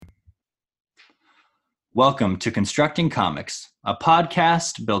Welcome to Constructing Comics, a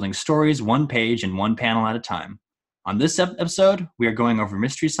podcast building stories one page and one panel at a time. On this episode, we are going over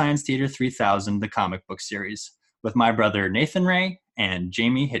Mystery Science Theater 3000, the comic book series, with my brother Nathan Ray and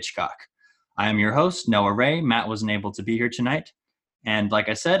Jamie Hitchcock. I am your host, Noah Ray. Matt wasn't able to be here tonight. And like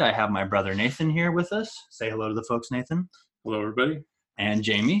I said, I have my brother Nathan here with us. Say hello to the folks, Nathan. Hello, everybody. And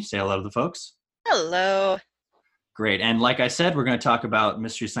Jamie, say hello to the folks. Hello. Great. And like I said, we're going to talk about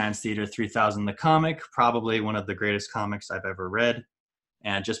Mystery Science Theater 3000, the comic, probably one of the greatest comics I've ever read.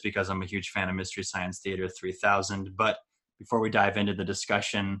 And just because I'm a huge fan of Mystery Science Theater 3000. But before we dive into the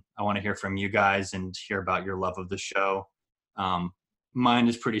discussion, I want to hear from you guys and hear about your love of the show. Mine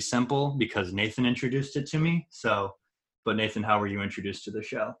is pretty simple because Nathan introduced it to me. But Nathan, how were you introduced to the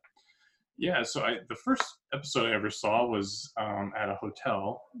show? Yeah, so the first episode I ever saw was at a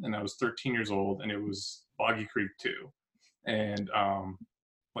hotel, and I was 13 years old, and it was Boggy Creek 2. And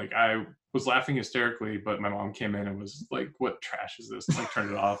I was laughing hysterically, but my mom came in and was like, "What trash is this?" And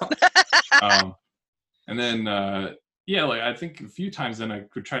turned it off. And then I think a few times then I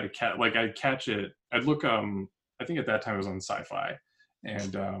could try to I'd catch it. I'd look. I think at that time it was on Sci-Fi,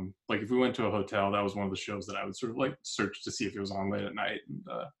 and if we went to a hotel, that was one of the shows that I would sort of search to see if it was on late at night, and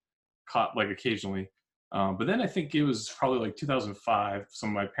caught occasionally. But then I think it was probably 2005. Some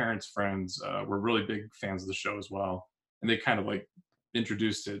of my parents' friends were really big fans of the show as well, and they kind of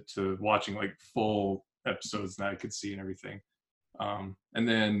introduced it to watching full episodes that I could see and everything. And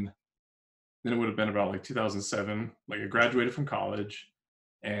then it would have been about 2007. I graduated from college,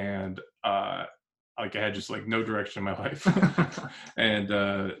 and I had just no direction in my life.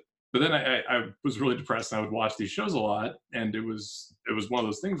 And but then I was really depressed, and I would watch these shows a lot, and it was one of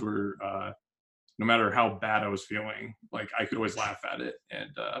those things where no matter how bad I was feeling, I could always laugh at it.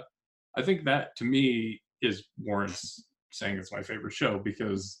 And I think that to me warrants saying it's my favorite show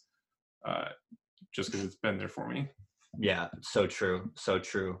because just because it's been there for me. Yeah, so true.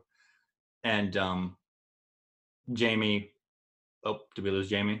 And Jamie, did we lose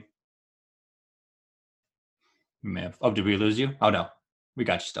Jamie? Did we lose you? Oh no, we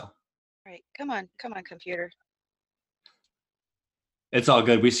got you still. Right, come on, computer. It's all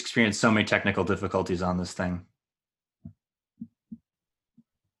good. We've experienced so many technical difficulties on this thing.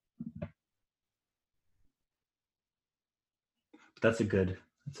 But that's a good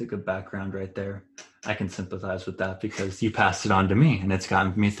background right there. I can sympathize with that because you passed it on to me, and it's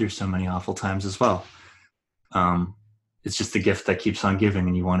gotten me through so many awful times as well. It's just the gift that keeps on giving,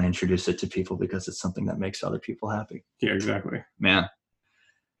 and you want to introduce it to people because it's something that makes other people happy. Yeah, exactly. Man.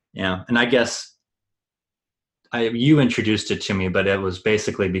 Yeah. And I guess you introduced it to me, but it was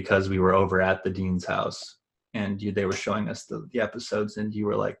basically because we were over at the dean's house, and they were showing us the episodes, and you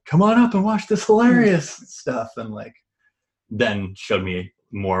were like, "Come on up and watch this hilarious stuff," and then showed me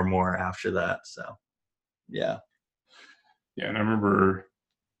more and more after that. So yeah. And I remember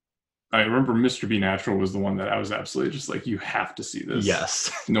Mr. B Natural was the one that I was absolutely just you have to see this. Yes.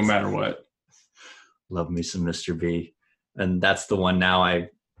 No matter what. Love me some Mr. B. And that's the one now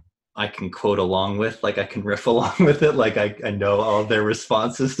I can quote along with, I can riff along with it. I know all of their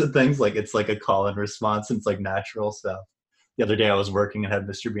responses to things. It's a call and response, and it's natural stuff. The other day I was working and had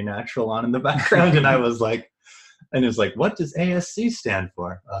Mr. B Natural on in the background, and I was and it was what does ASC stand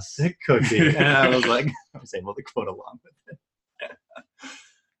for? A sick cookie. And I was I was able to quote along with it.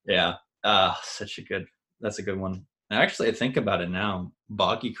 Yeah. That's a good one. And actually, I think about it now,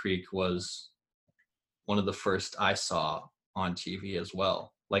 Boggy Creek was one of the first I saw on TV as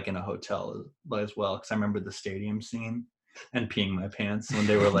well, in a hotel as well, because I remember the stadium scene and peeing my pants when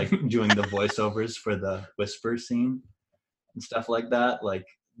they were doing the voiceovers for the whisper scene and stuff like that. I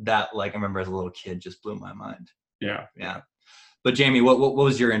remember as a little kid, just blew my mind. Yeah. But Jamie, what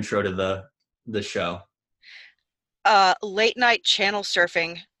was your intro to the show? Late night channel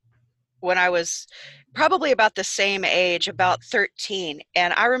surfing when I was probably about the same age, about 13.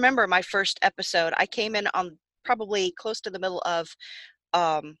 And I remember my first episode, I came in on probably close to the middle of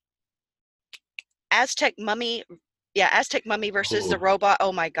Aztec Mummy versus the robot.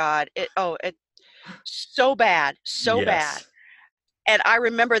 Oh my God. It so bad. Yes. Bad. And I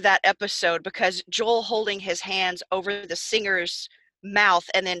remember that episode because Joel holding his hands over the singer's mouth,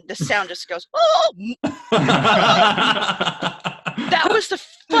 and then the sound just goes, oh! That was the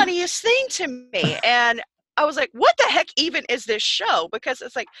funniest thing to me. And I was like, what the heck even is this show? Because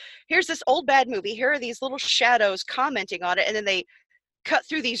it's here's this old bad movie. Here are these little shadows commenting on it. And then they cut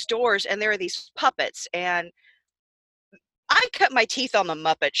through these doors, and there are these puppets. And I cut my teeth on the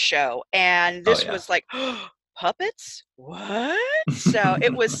Muppet Show. And this was puppets? What? So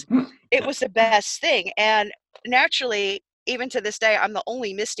it was the best thing. And naturally, even to this day, I'm the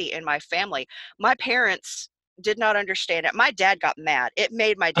only Misty in my family. My parents did not understand it. My dad got mad. It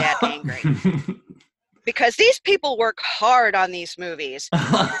made my dad angry because these people work hard on these movies.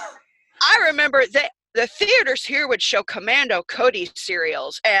 I remember that the theaters here would show Commando Cody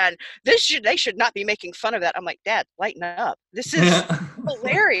serials, and they should not be making fun of that. I'm like, Dad, lighten up. This is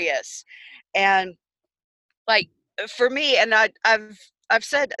hilarious. And like for me, and I've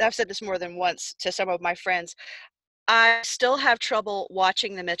said this more than once to some of my friends. I still have trouble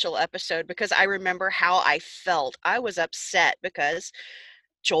watching the Mitchell episode because I remember how I felt. I was upset because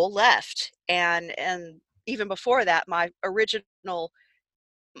Joel left, and even before that, my original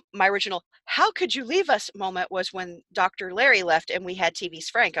 "How could you leave us?" moment was when Dr. Larry left and we had TV's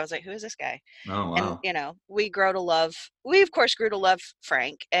Frank. I was like, "Who is this guy?" Oh And wow. we of course grew to love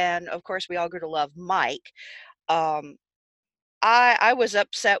Frank, and of course we all grew to love Mike. Um, I was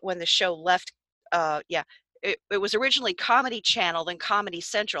upset when the show left. Yeah, it was originally Comedy Channel, then Comedy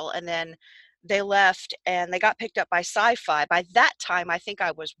Central, and then they left and they got picked up by Sci-Fi. By that time, I think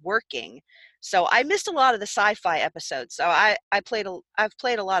I was working, so I missed a lot of the Sci-Fi episodes. So I've played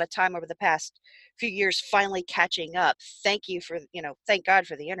a lot of time over the past few years, finally catching up. Thank God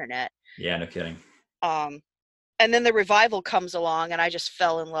for the internet. Yeah, no kidding. Um, and then the revival comes along, and I just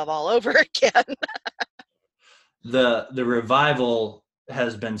fell in love all over again. The revival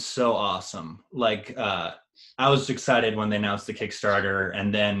has been so awesome. Like I was excited when they announced the Kickstarter,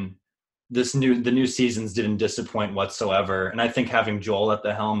 and then the new seasons didn't disappoint whatsoever. And I think having Joel at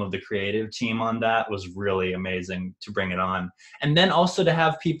the helm of the creative team on that was really amazing to bring it on. And then also to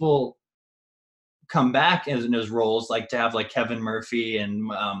have people come back in his roles, like to have like Kevin Murphy and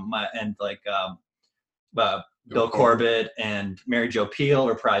Bill Bill Corbett. Corbett and Mary Jo Pehl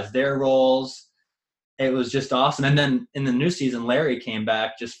reprise their roles. It was just awesome. And then in the new season, Larry came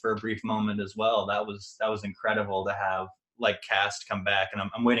back just for a brief moment as well. That was incredible to have like cast come back. And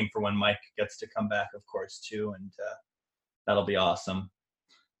I'm waiting for when Mike gets to come back, of course, too. And that'll be awesome.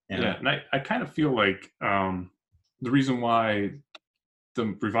 Yeah, and I kind of feel like the reason why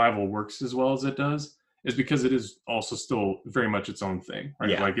the revival works as well as it does is because it is also still very much its own thing, right?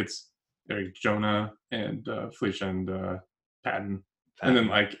 Yeah. Like it's like Jonah and Felicia and Patton, and then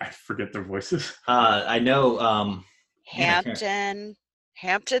like I forget their voices. I know. Hampton.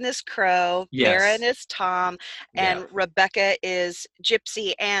 Hampton is Crow, Yes. Baron is Tom, and Yeah. Rebecca is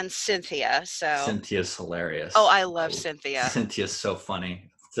Gypsy and Cynthia. So Cynthia's hilarious. oh, I love Cynthia. Cynthia's so funny.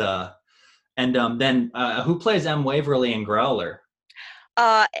 And then who plays M. Waverly in Growler?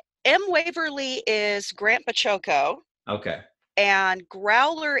 M. Waverly is Grant Bachoco, Okay. and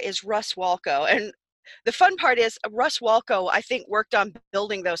Growler is Russ Walco. And the fun part is Russ Walco, I think, worked on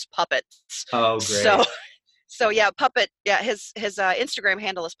building those puppets. Oh, great. So yeah, Puppet. Yeah, his Instagram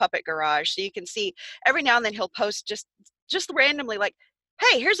handle is Puppet Garage. So you can see every now and then he'll post just randomly like,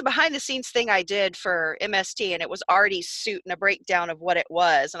 "Hey, here's a behind the scenes thing I did for MST," and it was Artie's suit and a breakdown of what it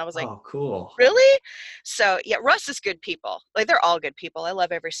was. And I was like, Oh, cool. "Really?" So yeah, Russ is good people. Like they're all good people. I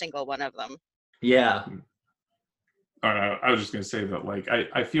love every single one of them. Yeah. I was just gonna say that like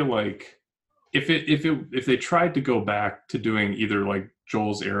I feel like if they tried to go back to doing either like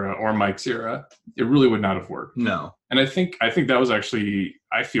Joel's era or Mike's era, it really would not have worked. No. And I think that was actually,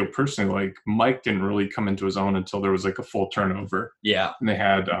 I feel personally like Mike didn't really come into his own until there was like a full turnover. Yeah. And they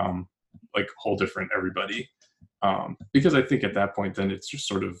had like a whole different everybody. Because I think at that point then it's just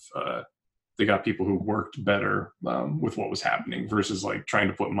sort of they got people who worked better with what was happening versus like trying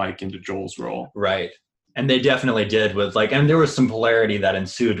to put Mike into Joel's role. Right. And they definitely did with like, and there was some polarity that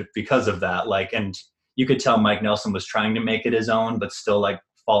ensued because of that. Like, and you could tell Mike Nelson was trying to make it his own, but still like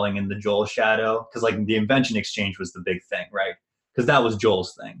falling in the Joel shadow. Cause like the invention exchange was the big thing, right? Cause that was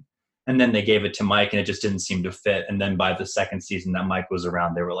Joel's thing. And then they gave it to Mike and it just didn't seem to fit. And then by the second season that Mike was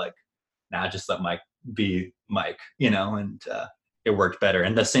around, they were like, nah, just let Mike be Mike, and it worked better.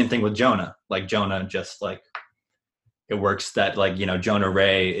 And the same thing with Jonah. Like Jonah just like, it works that like, Jonah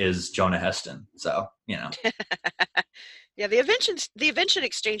Ray is Jonah Heston. So, Yeah, the invention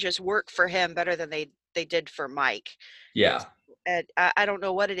exchanges work for him better than they did for Mike. Yeah. And I don't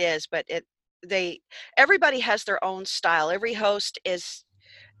know what it is, but everybody has their own style. Every host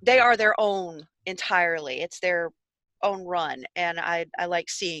they are their own entirely. It's their own run, and I like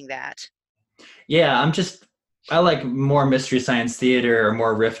seeing that. Yeah, I like more Mystery Science Theater or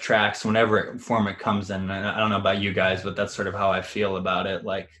more riff tracks whenever form it comes in. And I don't know about you guys, but that's sort of how I feel about it.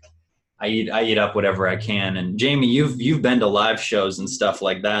 Like I eat up whatever I can. And Jamie, you've been to live shows and stuff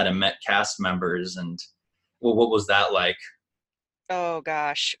like that and met cast members, and well, what was that like? Oh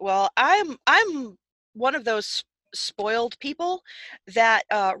gosh. Well, I'm one of those spoiled people that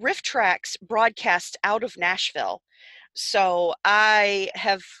Riff Tracks broadcast out of Nashville. So I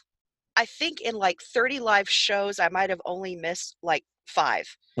think in like 30 live shows, I might have only missed like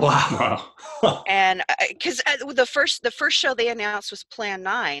 5. Wow. Wow. And because the first show they announced was Plan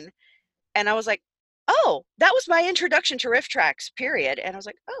 9, and I was like, oh, that was my introduction to Riff Tracks, period. And I was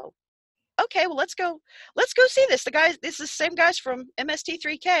like, oh, okay, well, let's go see this. This is the same guys from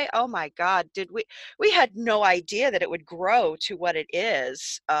MST3K. Oh my God, we had no idea that it would grow to what it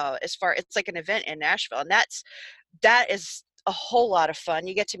is. It's like an event in Nashville, and that is a whole lot of fun.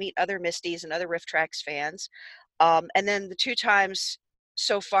 You get to meet other Misties and other Riff Tracks fans. And then the 2 times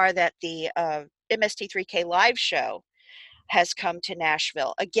so far that the MST3K live show has come to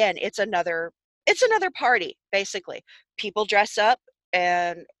Nashville. Again, it's another party, basically. People dress up,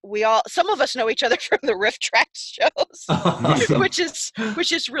 and some of us know each other from the Riff Tracks shows, Awesome. which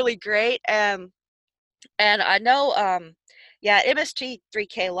is really great. And I know, yeah,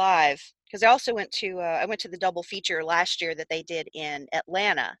 MST3K Live, because I went to the double feature last year that they did in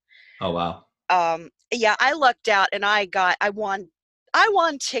Atlanta. Oh, wow. Yeah, I lucked out, and I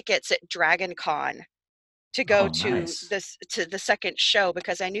won tickets at Dragon Con to go Oh, nice. to the second show,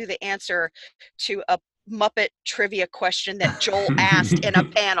 because I knew the answer to a Muppet trivia question that Joel asked in a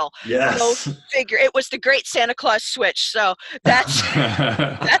panel. Go Yes. figure. It was the Great Santa Claus Switch. So that's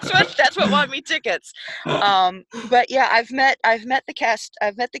that's what won me tickets. But yeah, I've met the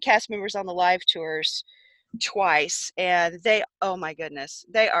cast members on the live tours twice, and oh my goodness,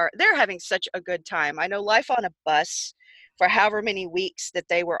 they're having such a good time. I know life on a bus for however many weeks that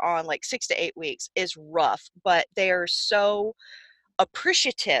they were on, like 6 to 8 weeks, is rough, but they are so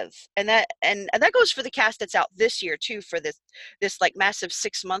appreciative, and that goes for the cast that's out this year too, for this like massive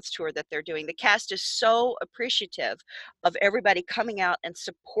 6 months tour that they're doing. The cast is so appreciative of everybody coming out and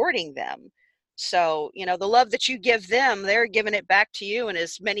supporting them. So the love that you give them, they're giving it back to you in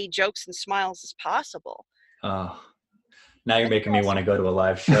as many jokes and smiles as possible. Oh, now you're It's making me want to awesome. go to a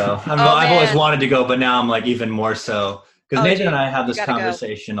live show. Oh I've always man. wanted to go, but now I'm like even more so. Because Oh Nathan and dude, I have you this gotta go.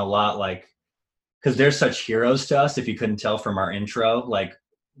 conversation a lot, like, because they're such heroes to us. If you couldn't tell from our intro, like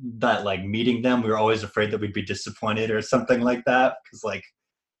that, like meeting them, we were always afraid that we'd be disappointed or something like that. Because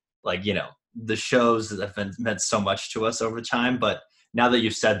the shows that have meant so much to us over time. But now that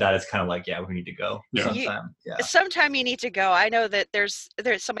you've said that, it's kind of like, yeah, we need to go Yeah. sometime. Yeah. Sometime you need to go. I know that there's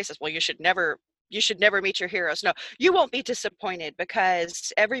somebody says, well, you should never meet your heroes. No, you won't be disappointed,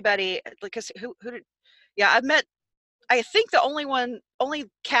 because everybody, because who did, yeah, I think the only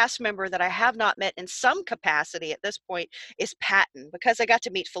cast member that I have not met in some capacity at this point is Patton, because I got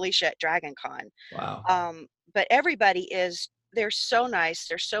to meet Felicia at Dragon Con. Wow. But they're so nice,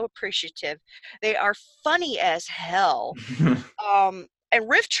 they're so appreciative, they are funny as hell. And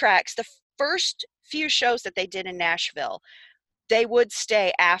Riff Tracks, the first few shows that they did in Nashville, they would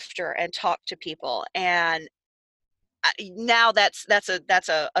stay after and talk to people. And now that's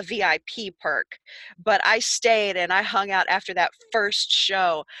a VIP perk. But I stayed and I hung out after that first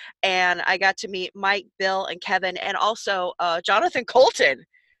show, and I got to meet Mike, Bill, and Kevin, and also Jonathan Colton, Oh,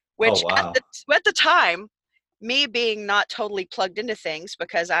 which wow. at the time, me being not totally plugged into things,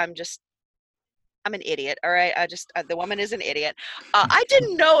 because I'm an idiot, all right? The woman is an idiot. I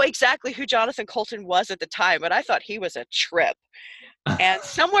didn't know exactly who Jonathan Colton was at the time, but I thought he was a trip. And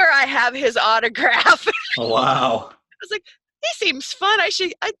somewhere I have his autograph. Wow. I was like, he seems fun.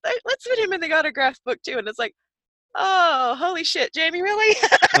 Let's put him in the autograph book too. And it's like, oh, holy shit, Jamie, really?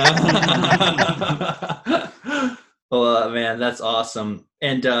 Well, man, that's awesome.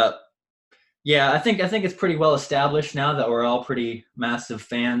 And yeah, I think it's pretty well established now that we're all pretty massive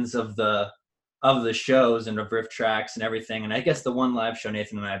fans of the shows and of Riff Tracks and everything. And I guess the one live show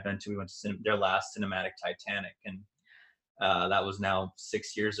Nathan and I have been to, we went to their last Cinematic Titanic, and that was now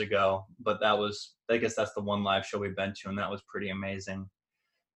 6 years ago. But I guess that's the one live show we've been to, and that was pretty amazing.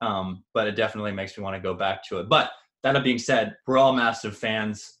 But it definitely makes me want to go back to it. But that being said, we're all massive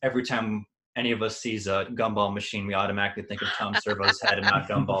fans. Every time any of us sees a gumball machine, we automatically think of Tom Servo's head and not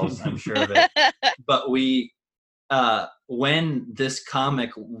gumballs. I'm sure of it. But when this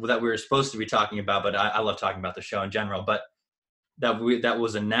comic that we were supposed to be talking about, but I love talking about the show in general, but that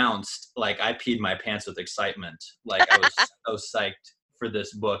was announced, like I peed my pants with excitement. Like I was so psyched for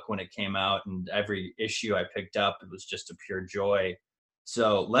this book when it came out, and every issue I picked up, it was just a pure joy.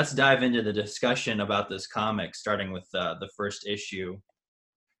 So let's dive into the discussion about this comic, starting with the first issue.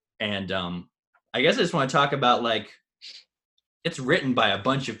 And I guess I just want to talk about, like, it's written by a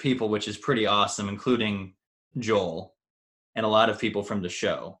bunch of people, which is pretty awesome, including Joel and a lot of people from the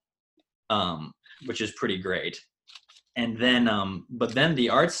show, which is pretty great. And then, but then the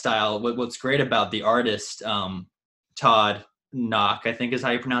art style, what's great about the artist, Todd Knock, I think is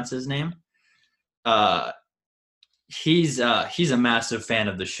how you pronounce his name. he's a massive fan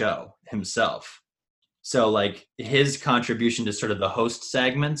of the show himself. So like his contribution to sort of the host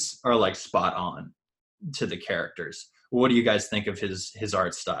segments are like spot on to the characters. What do you guys think of his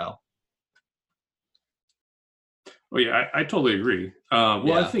art style? Oh yeah, I totally agree. Well,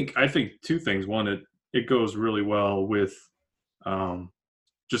 Yeah. I think two things. One, it goes really well with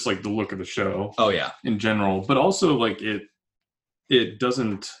just like the look of the show Oh yeah. in general, but also like it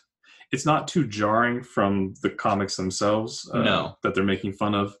doesn't. It's not too jarring from the comics themselves No. that they're making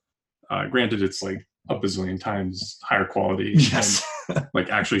fun of. Granted, it's like a bazillion times higher quality Yes. and like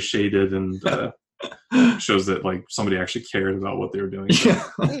actually shaded and shows that like somebody actually cared about what they were doing. Yeah.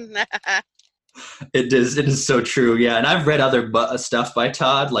 It is so true. Yeah. And I've read other stuff by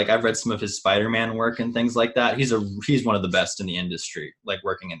Todd. Like I've read some of his Spider-Man work and things like that. He's one of the best in the industry, like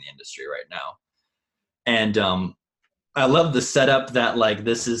working in the industry right now. And I love the setup that like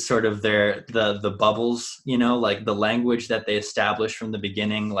this is sort of the bubbles, you know, like the language that they establish from the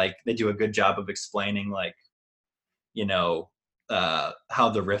beginning. Like they do a good job of explaining like, you know, how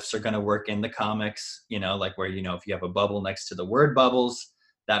the riffs are going to work in the comics, you know, like where, you know, if you have a bubble next to the word bubbles,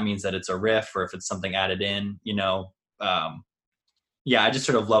 that means that it's a riff, or if it's something added in, you know. Yeah, I just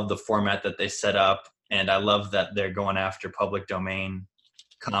sort of love the format that they set up, and I love that they're going after public domain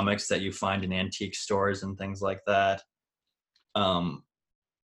comics that you find in antique stores and things like that.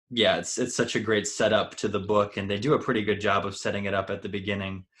 Yeah, it's such a great setup to the book, and they do a pretty good job of setting it up at the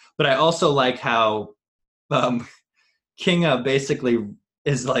beginning. But I also like how Kinga basically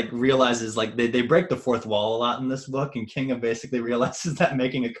is like realizes like they break the fourth wall a lot in this book, and Kinga basically realizes that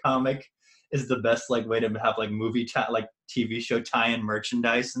making a comic is the best like way to have like like TV show tie-in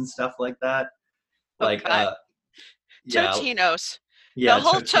merchandise and stuff like that. Oh, Like God. yeah. Totinos. Yeah, The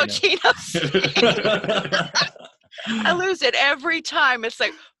whole Totino. Totinos. I lose it every time. It's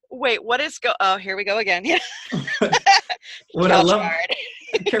like, wait, what is oh, here we go again. Yeah. What I love,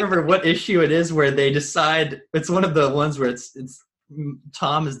 I can't remember what issue it is where they decide, it's one of the ones where it's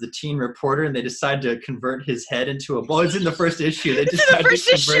Tom is the teen reporter and they decide to convert his head into a bowl. It's in the first issue. They decide to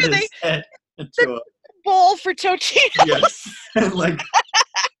convert his head into a bowl for Totinos. Yes. And like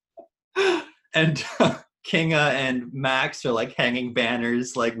and Kinga and Max are like hanging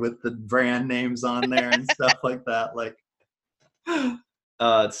banners like with the brand names on there and stuff like that. Like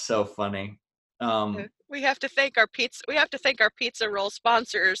it's so funny. We have to thank our pizza roll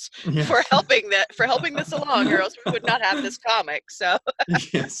sponsors Yeah. for helping this along, or else we would not have this comic. So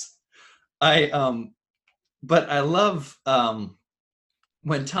yes. But I love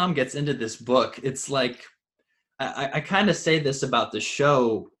when Tom gets into this book, it's like I kind of say this about the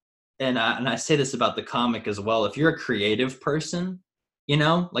show, and I say this about the comic as well. If you're a creative person, you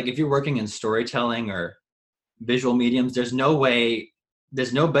know, like if you're working in storytelling or visual mediums, there's no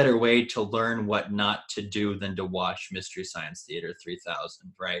better way to learn what not to do than to watch Mystery Science Theater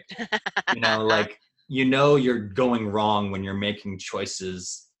 3000, right? You know, like, you know, you're going wrong when you're making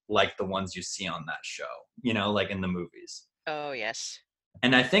choices like the ones you see on that show, you know, like in the movies. Oh, yes.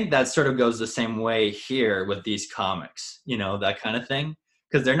 And I think that sort of goes the same way here with these comics, you know, that kind of thing.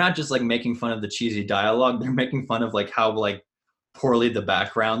 Because they're not just like making fun of the cheesy dialogue, they're making fun of like how like poorly the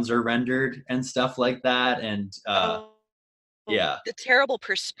backgrounds are rendered and stuff like that. And yeah, the terrible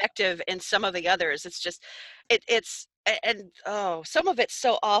perspective in some of the others. It's just it's some of it's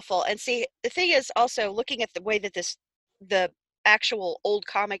so awful. And see, the thing is also looking at the way that the actual old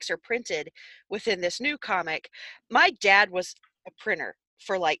comics are printed within this new comic. My dad was a printer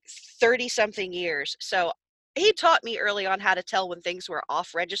for like 30 something years, so he taught me early on how to tell when things were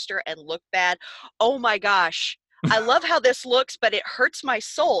off register and look bad. Oh my gosh, I love how this looks, but it hurts my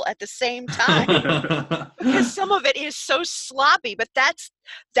soul at the same time. Because some of it is so sloppy, but that's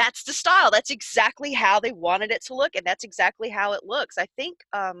the style. That's exactly how they wanted it to look, and that's exactly how it looks. I think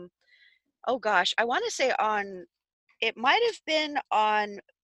oh gosh, I want to say it might have been on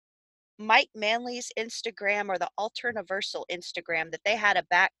Mike Manley's Instagram or the Alterniversal Instagram that they had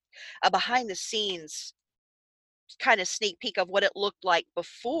a behind the scenes kind of sneak peek of what it looked like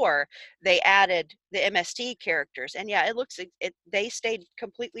before they added the MST characters. And yeah, they stayed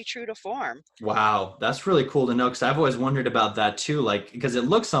completely true to form. Wow, that's really cool to know, because I've always wondered about that too, like because it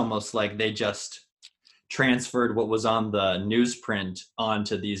looks almost like they just transferred what was on the newsprint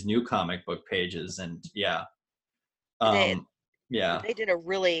onto these new comic book pages. And yeah, they did a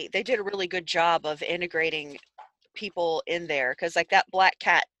really good job of integrating people in there, because like that Black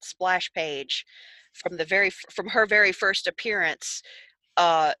Cat splash page from her very first appearance,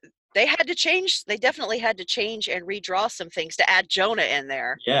 they definitely had to change and redraw some things to add Jonah in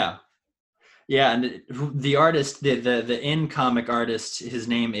there. Yeah, and the artist, the in comic artist, his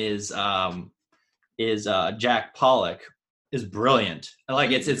name is is Jack Pollock is brilliant.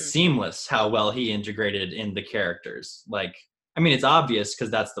 Like it's seamless how well he integrated in the characters. Like, I mean, it's obvious because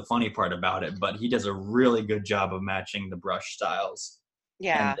that's the funny part about it, but he does a really good job of matching the brush styles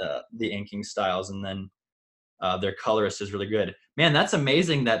Yeah. and the inking styles, and then their colorist is really good. Man, that's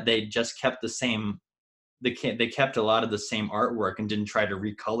amazing that they just kept the same. They kept a lot of the same artwork and didn't try to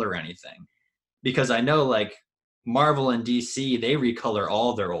recolor anything, because I know like Marvel and DC, they recolor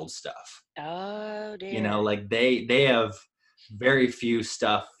all their old stuff. Oh dear. You know, like they have very few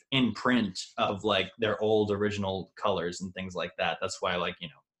stuff in print of like their old original colors and things like that. That's why, like, you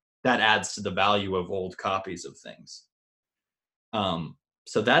know, that adds to the value of old copies of things.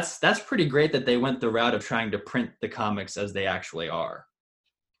 So that's pretty great that they went the route of trying to print the comics as they actually are.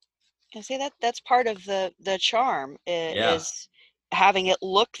 And see, that's part of the charm Yeah. is having it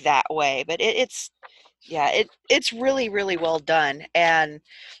look that way. But it's really, really well done. And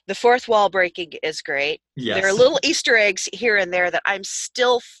the fourth wall breaking is great. Yes. There are little Easter eggs here and there that I'm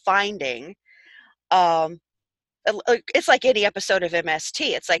still finding. It's like any episode of MST.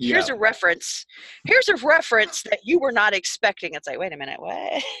 It's like, here's a reference that you were not expecting. It's like, wait a minute,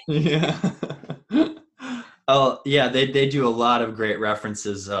 what? Yeah. Oh yeah, they do a lot of great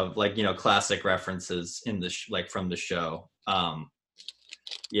references of, like, you know, classic references in the like from the show.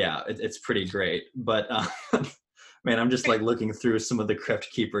 Yeah, it's pretty great. But man, I'm just like looking through some of the Crypt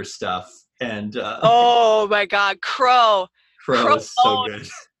Keeper stuff, and oh my God, Crow is so good.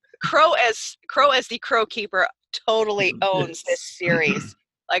 Crow as the Crow Keeper totally owns this series.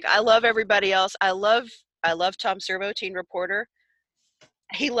 Like, I love everybody else. I love Tom Servo, Teen Reporter.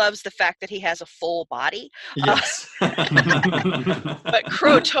 He loves the fact that he has a full body. Yes. But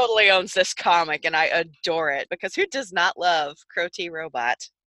Crow totally owns this comic, and I adore it, because who does not love Crow T. Robot?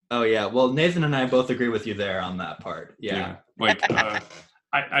 Oh yeah. Well, Nathan and I both agree with you there on that part. Yeah. Like,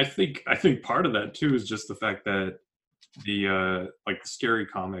 I think part of that too is just the fact that the like the scary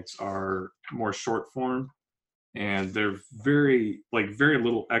comics are more short form, and they're very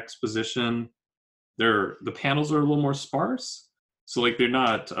little exposition. The panels are a little more sparse, so like they're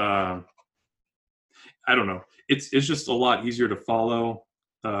not. I don't know. It's just a lot easier to follow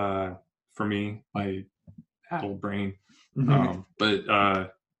for me, my adult brain.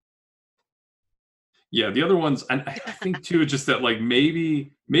 But yeah, the other ones, and I think too, just that like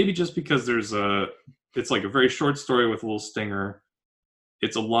maybe just because it's like a very short story with a little stinger,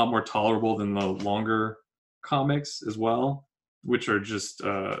 it's a lot more tolerable than the longer comics as well, which are just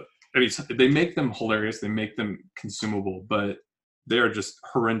I mean, they make them hilarious, they make them consumable, but they are just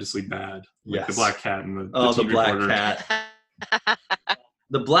horrendously bad. Like the Black Cat and the Black Cat.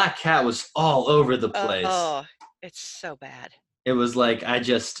 The Black Cat was all over the place. Oh, it's so bad. It was like,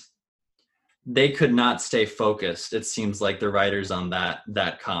 they could not stay focused. It seems like the writers on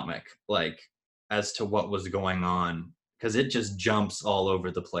that comic, like, as to what was going on, because it just jumps all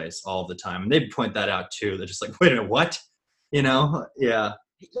over the place all the time. And they point that out too. They're just like, wait a minute, what? You know? Yeah.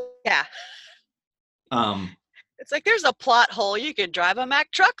 Yeah. It's like, there's a plot hole you could drive a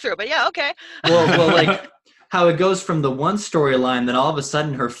Mack truck through, but yeah, okay. Well, like how it goes from the one storyline, then all of a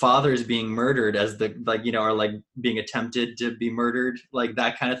sudden her father is being murdered as the, like, you know, or like being attempted to be murdered, like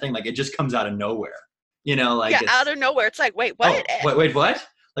that kind of thing. Like, it just comes out of nowhere, you know, like, yeah, out of nowhere. It's like, wait, what? Oh, wait, what?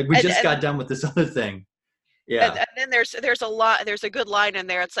 Like, we just got done with this other thing. Yeah. And then there's a good line in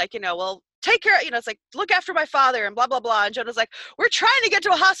there. It's like, you know, well, take care, you know, it's like, look after my father and blah, blah, blah. And Jonah's like, we're trying to get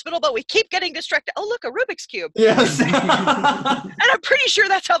to a hospital, but we keep getting distracted. Oh, look, a Rubik's Cube. Yes. And I'm pretty sure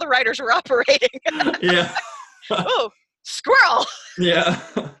that's how the writers were operating. Yeah. Oh, squirrel. Yeah.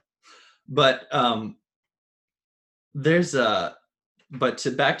 But there's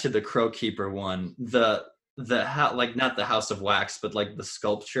back to the Crow Keeper one, like, not the House of Wax, but like the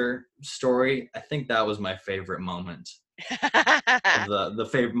sculpture story. I think that was my favorite moment.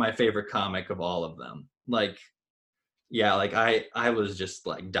 My favorite comic of all of them. Like, yeah, like I was just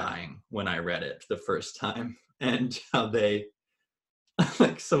like dying when I read it the first time, and how they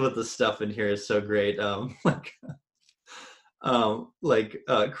like, some of the stuff in here is so great. Crow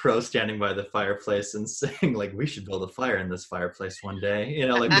standing by the fireplace and saying, like, we should build a fire in this fireplace one day, you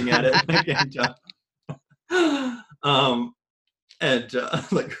know, looking at it, and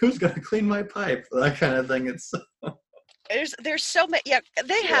like, who's gonna clean my pipe, that kind of thing. It's there's so many. Yeah,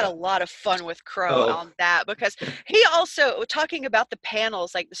 they had a lot of fun with Crow on that, because he also, talking about the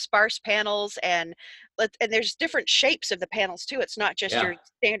panels, like the sparse panels, and there's different shapes of the panels too. It's not just your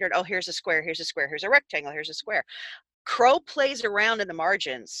standard, oh, here's a square, here's a rectangle, here's a square. Crow plays around in the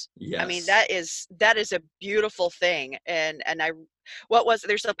margins. Yes. I mean, that is a beautiful thing. And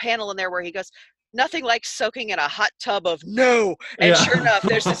there's a panel in there where he goes, nothing like soaking in a hot tub of no. And sure enough,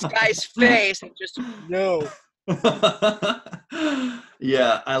 there's this guy's face and just no.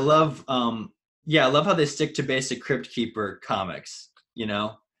 Yeah, I love I love how they stick to basic Crypt Keeper comics, you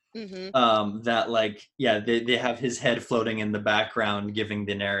know? That like, yeah, they have his head floating in the background giving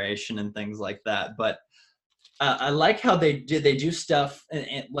the narration and things like that. But I like how they do stuff,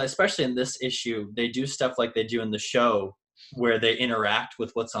 and especially in this issue, they do stuff like they do in the show where they interact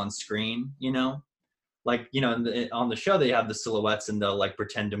with what's on screen, you know? Like, you know, on the show, they have the silhouettes and they'll like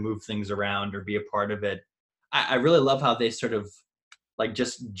pretend to move things around or be a part of it. I really love how they sort of like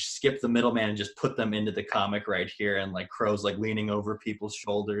just skip the middleman and just put them into the comic right here. And like Crow's like leaning over people's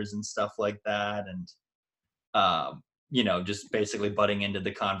shoulders and stuff like that. And, you know, just basically butting into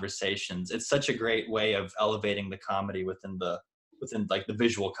the conversations. It's such a great way of elevating the comedy within like the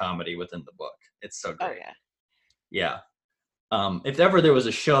visual comedy within the book. It's so great. Oh, yeah. Yeah. If ever there was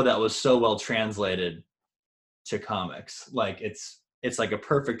a show that was so well translated to comics, like it's like a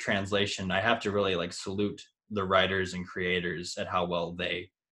perfect translation. I have to really like salute the writers and creators at how well they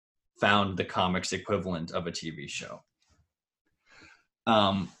found the comics equivalent of a TV show.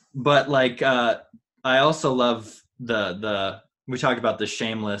 But like, I also love we talked about the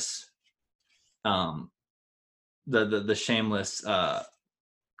shameless, the shameless,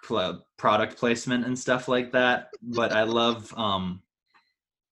 product placement and stuff like that. But I love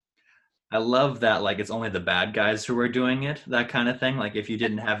that like it's only the bad guys who are doing it, that kind of thing. Like if you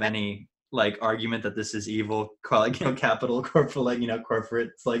didn't have any like argument that this is evil, like, you know, capital corporate, like, you know, corporate,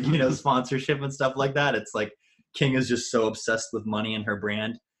 it's like, you know, sponsorship and stuff like that. It's like King is just so obsessed with money and her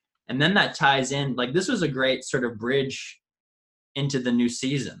brand. And then that ties in, like, this was a great sort of bridge into the new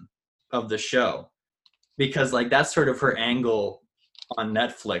season of the show, because like that's sort of her angle on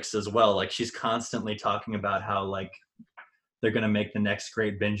Netflix as well. Like she's constantly talking about how like they're going to make the next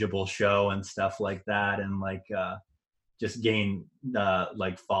great bingeable show and stuff like that. And like, just gain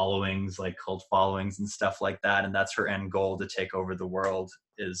like followings, like cult followings and stuff like that. And that's her end goal, to take over the world.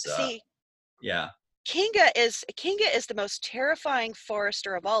 Is yeah. Kinga is the most terrifying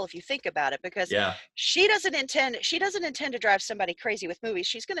Forrester of all, if you think about it, because she doesn't intend to drive somebody crazy with movies.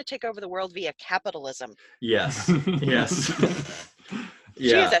 She's going to take over the world via capitalism. Yes. Yes.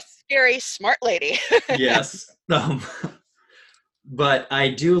 She is a scary, smart lady. Yes. But I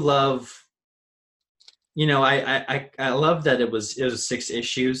do love, you know, I love that it was 6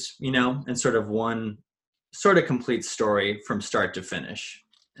 issues, you know, and sort of one sort of complete story from start to finish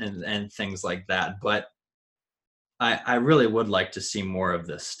and things like that. But I really would like to see more of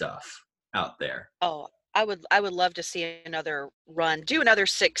this stuff out there. Oh, I would love to see another run, do another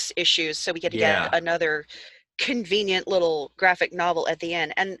 6 issues so we get to get another convenient little graphic novel at the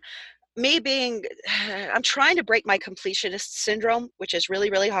end. And me being, I'm trying to break my completionist syndrome, which is really,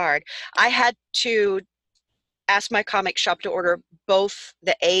 really hard. I had to ask my comic shop to order both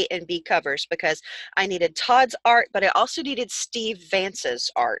the A and B covers because I needed Todd's art, but I also needed Steve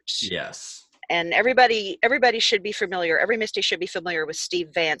Vance's art. Yes. And everybody should be familiar, every Misty should be familiar with Steve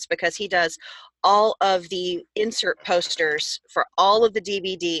Vance, because he does all of the insert posters for all of the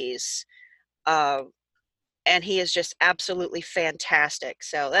DVDs. And he is just absolutely fantastic.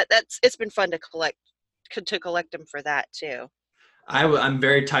 So it's been fun to collect them for that too. I'm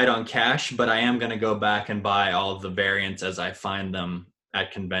very tight on cash, but I am going to go back and buy all of the variants as I find them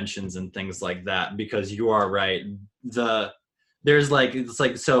at conventions and things like that, because you are right. So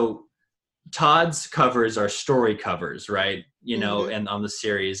Todd's covers are story covers, right? You know, and on the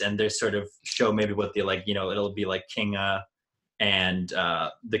series, and they sort of show maybe what they like, you know, it'll be like Kinga and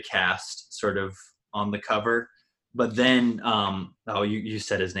the cast sort of on the cover. But then, you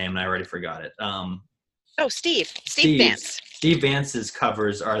said his name and I already forgot it. Steve Vance. Steve Vance's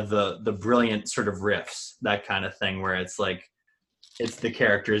covers are the brilliant sort of riffs, that kind of thing, where it's like, it's the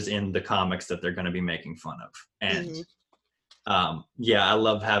characters in the comics that they're going to be making fun of. And I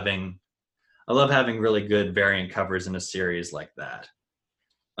love having really good variant covers in a series like that,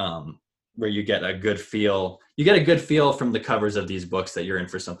 where you get a good feel from the covers of these books that you're in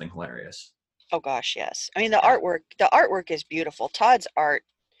for something hilarious. Oh gosh, yes. I mean, the artwork is beautiful. Todd's art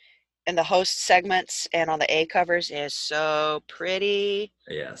in the host segments and on the A covers is so pretty.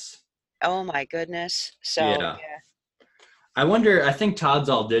 Yes. Oh my goodness. So yeah. I think Todd's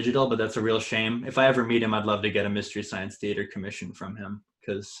all digital, but that's a real shame. If I ever meet him, I'd love to get a Mystery Science Theater commission from him,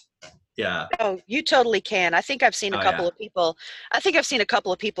 because Oh, you totally can. I think I've seen a couple of people. I think I've seen a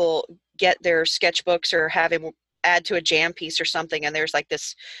couple of people get their sketchbooks or have him add to a jam piece or something, and there's like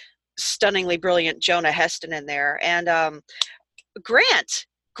this stunningly brilliant Jonah Heston in there. And Grant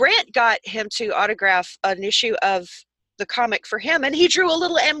got him to autograph an issue of the comic for him, and he drew a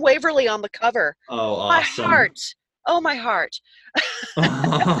little M. Waverly on the cover. Oh, My awesome. heart. Oh, my heart.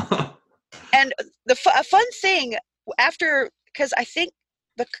 And a fun thing after, because I think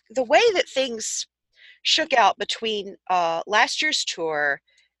the way that things shook out between last year's tour,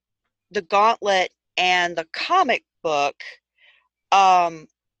 the Gauntlet, and the comic book,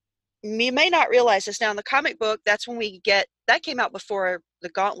 you may not realize this now. In the comic book, that's when that came out before the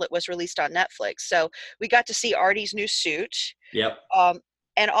Gauntlet was released on Netflix. So we got to see Artie's new suit. Yep.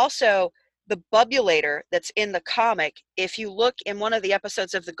 And also the Bubulator that's in the comic. If you look in one of the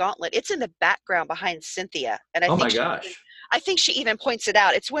episodes of the Gauntlet, it's in the background behind Cynthia. And Oh my gosh. I think she even points it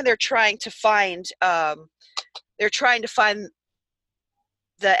out. It's when they're trying to find the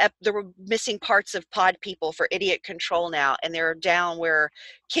missing parts of Pod People for Idiot Control now, and they're down where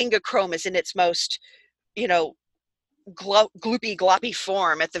King of Chrome is in its most, gloopy gloppy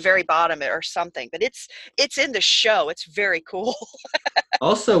form at the very bottom or something. But it's in the show. It's very cool.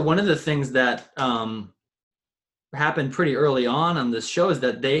 Also, one of the things that happened pretty early on this show is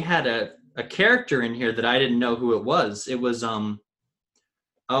that they had a character in here that I didn't know who it was. It was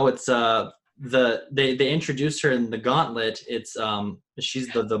they introduced her in the Gauntlet. It's she's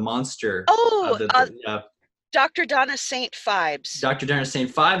the monster. Dr. Donna St. Phibes. Dr. Donna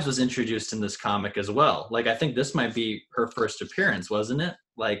St. Phibes was introduced in this comic as well. Like, I think this might be her first appearance, wasn't it?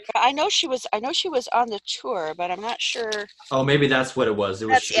 Like, I know she was on the tour, but I'm not sure. Oh, maybe that's what it was. She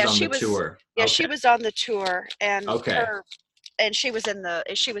was on the tour. Yeah, okay. She was on the tour, and okay. And she was in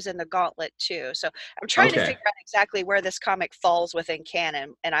the Gauntlet too. So I'm trying to figure out exactly where this comic falls within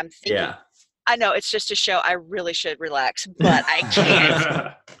canon, and I'm thinking. Yeah. I know it's just a show. I really should relax, but I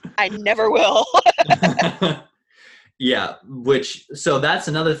can't. I never will. Yeah, so that's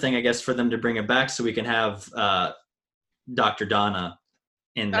another thing, I guess, for them to bring it back so we can have Dr. Donna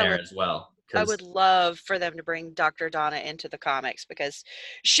in there as well. I would love for them to bring Dr. Donna into the comics because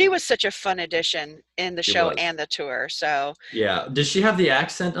she was such a fun addition in the show and the tour. So yeah, does she have the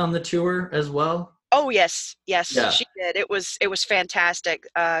accent on the tour as well? Oh yes, yeah. She did. It was fantastic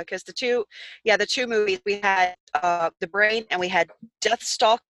because the two movies we had, The Brain and we had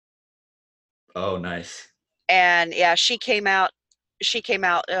Deathstalk. Oh, nice. And yeah, she came out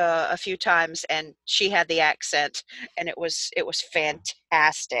a few times and she had the accent and it was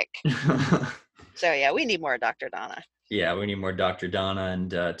fantastic. So yeah, we need more Dr. Donna. Yeah, we need more Dr. Donna,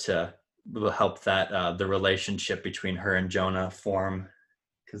 and to help that the relationship between her and Jonah form,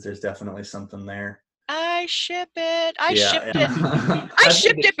 because there's definitely something there. I ship it. I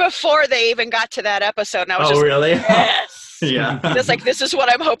shipped it before they even got to that episode, and I was just really? Yes. Yeah. It's like, this is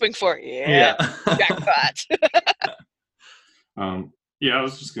what I'm hoping for. Yeah. Jackpot. Yeah, I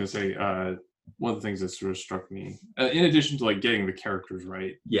was just gonna say one of the things that sort of struck me, in addition to like getting the characters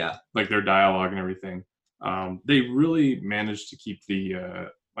right, like their dialogue and everything, they really managed to keep the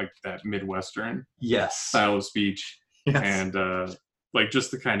like that Midwestern style of speech, and like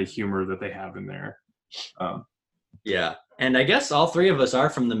just the kind of humor that they have in there. Yeah, and I guess all three of us are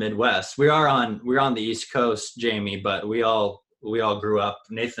from the Midwest. We're on the East Coast, Jamie, but we all grew up.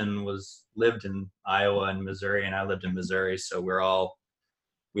 Nathan lived in Iowa and Missouri, and I lived in Missouri, so we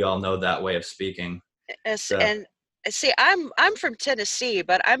all know that way of speaking. So. And see, I'm from Tennessee,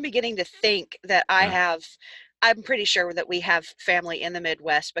 but I'm beginning to think that I'm pretty sure that we have family in the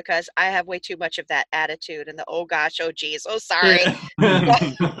Midwest because I have way too much of that attitude and the oh gosh, oh geez, oh sorry.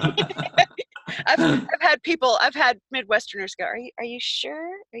 I've had Midwesterners go, are you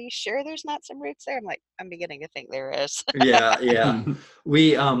sure? Are you sure there's not some roots there? I'm like, I'm beginning to think there is. Yeah.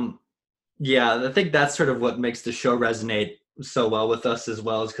 We I think that's sort of what makes the show resonate so well with us as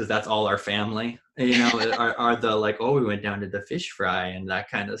well, is because that's all our family. Are the like, oh, we went down to the fish fry and that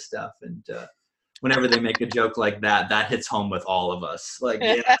kind of stuff. And whenever they make a joke like that, that hits home with all of us. Like,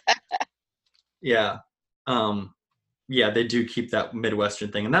 they do keep that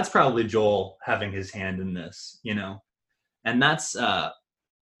Midwestern thing, and that's probably Joel having his hand in this, and that's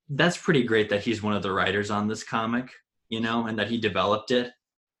pretty great that he's one of the writers on this comic, and that he developed it.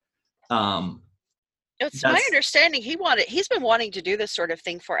 It's my understanding he's been wanting to do this sort of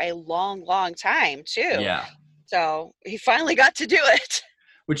thing for a long, long time too. Yeah. So he finally got to do it.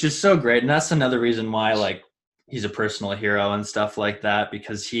 Which is so great, and that's another reason why like he's a personal hero and stuff like that,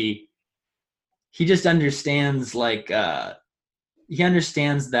 because he just understands he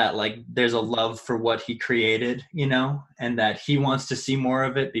understands that like there's a love for what he created, and that he wants to see more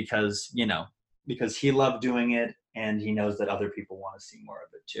of it because he loved doing it, and he knows that other people want to see more of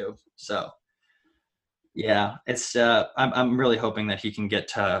it too. So yeah, it's I'm really hoping that he can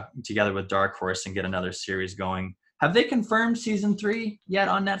get together with Dark Horse and get another series going. Have they confirmed season 3 yet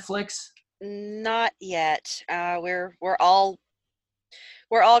on Netflix? Not yet. We're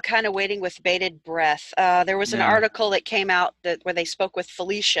all kind of waiting with bated breath. There was an Yeah. article that came out where they spoke with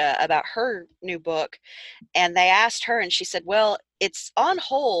Felicia about her new book, and they asked her, and she said, "Well, it's on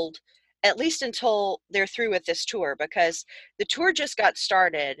hold at least until they're through with this tour, because the tour just got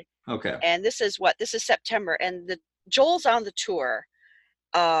started, Okay. and this is September, and the Joel's on the tour,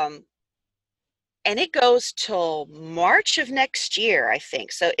 um, and it goes till March of next year, I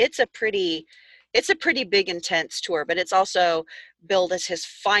think. So it's a pretty big intense tour, but it's also billed as his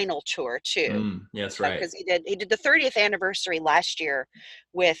final tour too. Yeah, that's right. Because he did the 30th anniversary last year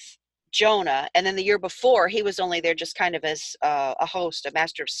with Jonah, and then the year before he was only there just kind of as a host, a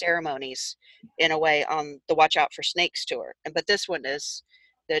master of ceremonies in a way, on the Watch Out for Snakes tour. But this one is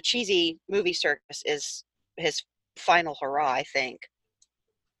the Cheesy Movie Circus is his final hurrah, I think.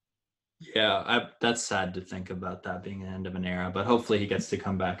 Yeah, that's sad to think about that being the end of an era, but hopefully he gets to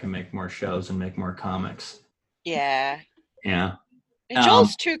come back and make more shows and make more comics. Yeah. Yeah. And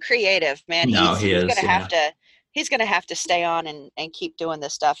Joel's too creative, man. No, He's he is. gonna have to stay on and keep doing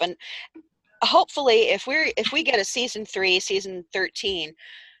this stuff. And hopefully if we get a season 3, season 13,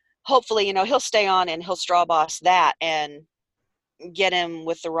 hopefully, he'll stay on and he'll straw boss that and get him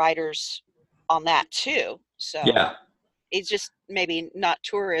with the writers on that too. So Yeah. he's just maybe not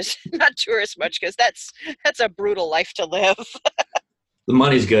tourist not tourist much, because that's a brutal life to live. The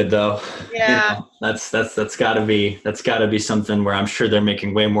money's good though. Yeah. That's gotta be something where I'm sure they're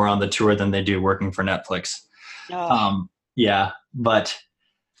making way more on the tour than they do working for Netflix. Yeah, but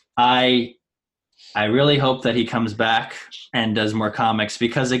I really hope that he comes back and does more comics,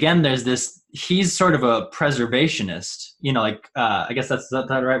 because again, he's sort of a preservationist, I guess that's the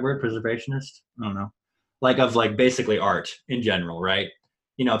right word, preservationist? I don't know. Of basically art in general, right?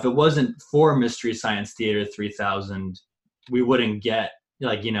 If it wasn't for Mystery Science Theater 3000, we wouldn't get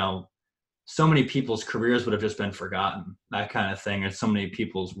so many people's careers would have just been forgotten, that kind of thing, or so many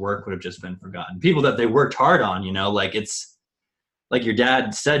people's work would have just been forgotten. People that they worked hard on, it's like your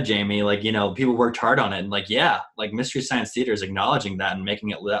dad said, Jamie, people worked hard on it, and Mystery Science Theater is acknowledging that and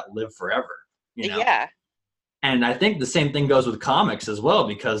making it live forever. Yeah. And I think the same thing goes with comics as well,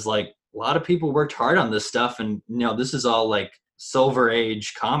 because a lot of people worked hard on this stuff, and this is all Silver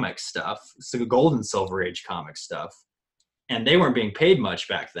Age comic stuff, so golden Silver Age comic stuff, and they weren't being paid much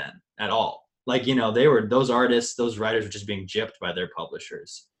back then at all. Those artists, those writers were just being gypped by their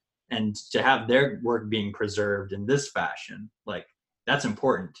publishers, and to have their work being preserved in this fashion, that's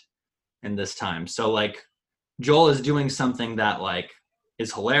important in this time. So Joel is doing something that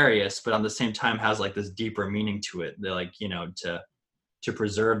is hilarious, but on the same time has this deeper meaning to it. They're to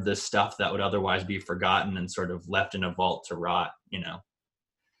preserve this stuff that would otherwise be forgotten and sort of left in a vault to rot. Yeah,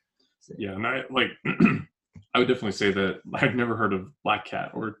 and I I would definitely say that I've never heard of Black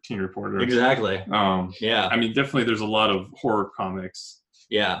Cat or Teen Reporter. Exactly. Yeah. I mean, definitely there's a lot of horror comics.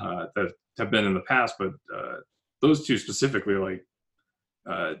 Yeah. That have been in the past, but those two specifically,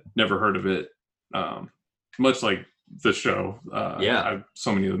 never heard of it. Much like the show. I've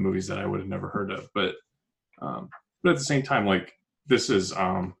so many of the movies that I would have never heard of, but at the same time, this is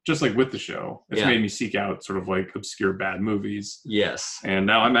just like with the show, it's made me seek out sort of obscure bad movies. Yes. And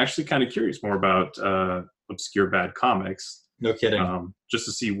now I'm actually kind of curious more about obscure bad comics. No kidding. Just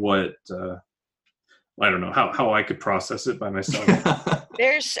to see what I don't know how I could process it by myself.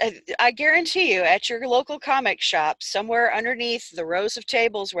 I guarantee you, at your local comic shop, somewhere underneath the rows of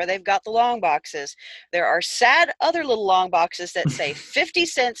tables where they've got the long boxes, there are sad other little long boxes that say 50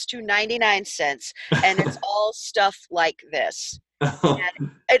 cents to 99 cents, and it's all stuff like this.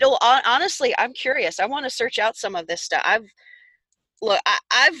 And it'll honestly, I'm curious. I want to search out some of this stuff. I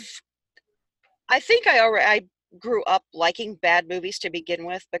think I grew up liking bad movies to begin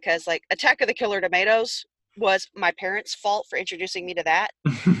with, because Attack of the Killer Tomatoes was my parents' fault for introducing me to that.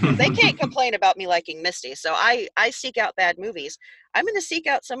 They can't complain about me liking Misty. So I seek out bad movies. I'm going to seek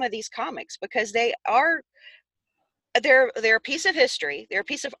out some of these comics, because they're a piece of history. They're a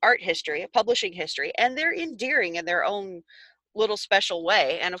piece of art history, a publishing history, and they're endearing in their own little special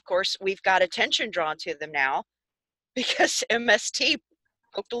way. And of course, we've got attention drawn to them now because MST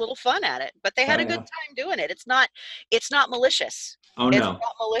poked a little fun at it, but they had a good time doing it. It's not malicious. Oh, it's no.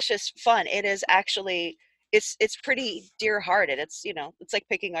 not malicious fun. It is actually, it's pretty dear hearted. It's, it's like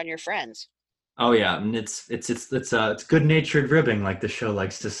picking on your friends. Oh yeah. And it's good natured ribbing, like the show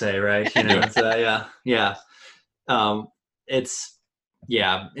likes to say, right?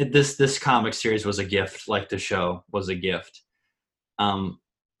 This comic series was a gift, like the show was a gift.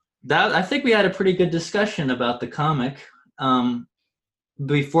 That I think we had a pretty good discussion about the comic.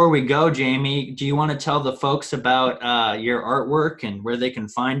 Before we go, Jamie, do you want to tell the folks about your artwork and where they can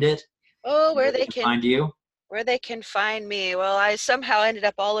find it? Oh, Where they can find you? Where they can find me. Well, I somehow ended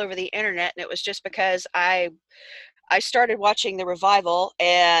up all over the internet, and it was just because I started watching the revival,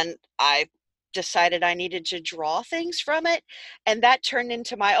 and I decided I needed to draw things from it, and that turned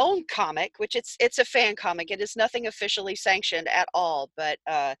into my own comic, which it's a fan comic. It is nothing officially sanctioned at all, but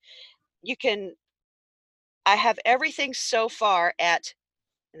you can. I have everything so far at,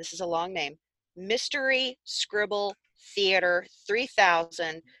 and this is a long name, Mystery Scribble Theater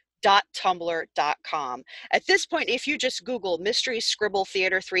 3000.tumblr.com. At this point, if you just Google Mystery Scribble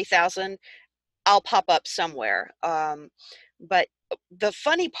Theater 3000, I'll pop up somewhere. But the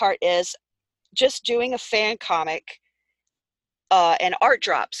funny part is just doing a fan comic and art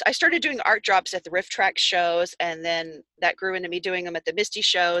drops. I started doing art drops at the Riff Track shows, and then that grew into me doing them at the Misty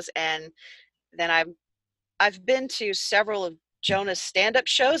shows, and then I've been to several of Jonah's stand-up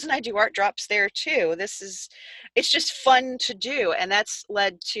shows, and I do art drops there too. It's just fun to do, and that's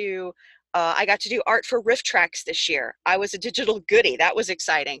led to I got to do art for Riff Tracks this year. I was a digital goodie. That was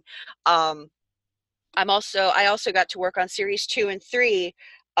exciting. I also got to work on series 2 and 3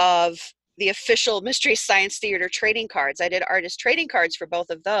 of the official Mystery Science Theater trading cards. I did artist trading cards for both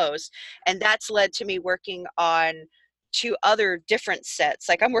of those, and that's led to me working on 2 other different sets.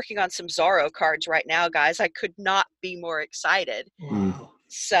 Like, I'm working on some Zorro cards right now, guys. I could not be more excited. Wow.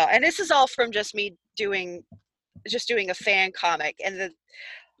 So, and this is all from just me doing a fan comic. And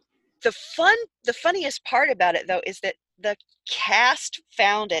the funniest part about it, though, is that the cast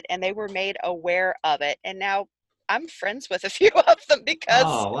found it and they were made aware of it, and now I'm friends with a few of them because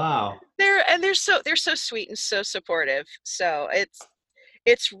wow. they're so sweet and so supportive. So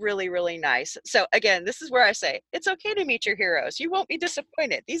it's really, really nice. So again, this is where I say it's okay to meet your heroes. You won't be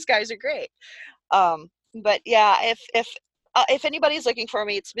disappointed. These guys are great. But yeah, if anybody's looking for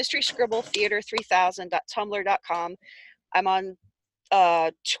me, it's Mystery Scribble Theater 3000.tumblr.com. I'm on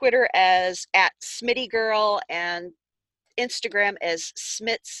Twitter as @SmittyGirl and Instagram as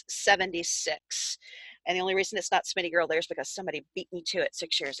Smits76. And the only reason it's not Smitty Girl there is because somebody beat me to it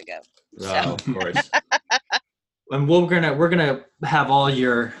 6 years ago. Oh, of course. And we're gonna have all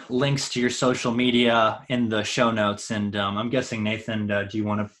your links to your social media in the show notes. And I'm guessing, Nathan, do you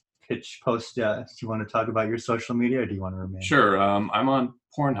want to post? Do you want to talk about your social media, or do you want to remain? Sure. I'm on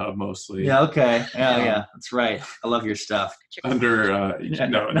Pornhub mostly. Yeah. Okay. Yeah. That's right. I love your stuff. Under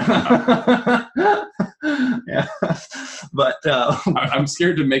no. Yeah. But I'm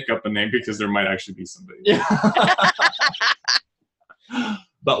scared to make up a name because there might actually be somebody. Yeah.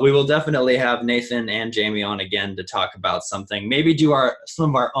 But we will definitely have Nathan and Jamie on again to talk about something. Maybe do some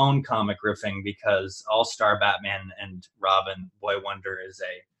of our own comic riffing, because All-Star Batman and Robin Boy Wonder is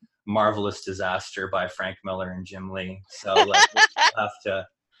a marvelous disaster by Frank Miller and Jim Lee. So it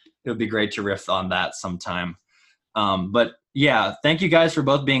would be great to riff on that sometime. But yeah, thank you guys for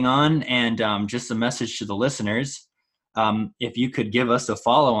both being on. And just a message to the listeners. If you could give us a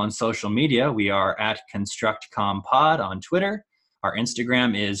follow on social media, we are at ConstructComPod on Twitter. Our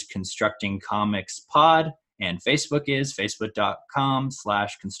Instagram is ConstructingComicsPod, and Facebook is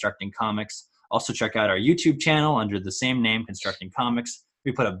facebook.com/ConstructingComics. Also check out our YouTube channel under the same name, Constructing Comics.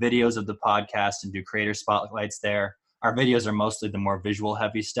 We put up videos of the podcast and do creator spotlights there. Our videos are mostly the more visual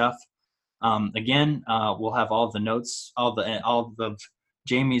heavy stuff. Again, we'll have all the notes, all of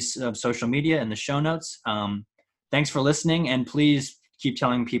Jamie's social media in the show notes. Thanks for listening, and please keep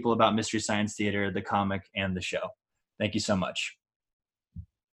telling people about Mystery Science Theater, the comic, and the show. Thank you so much.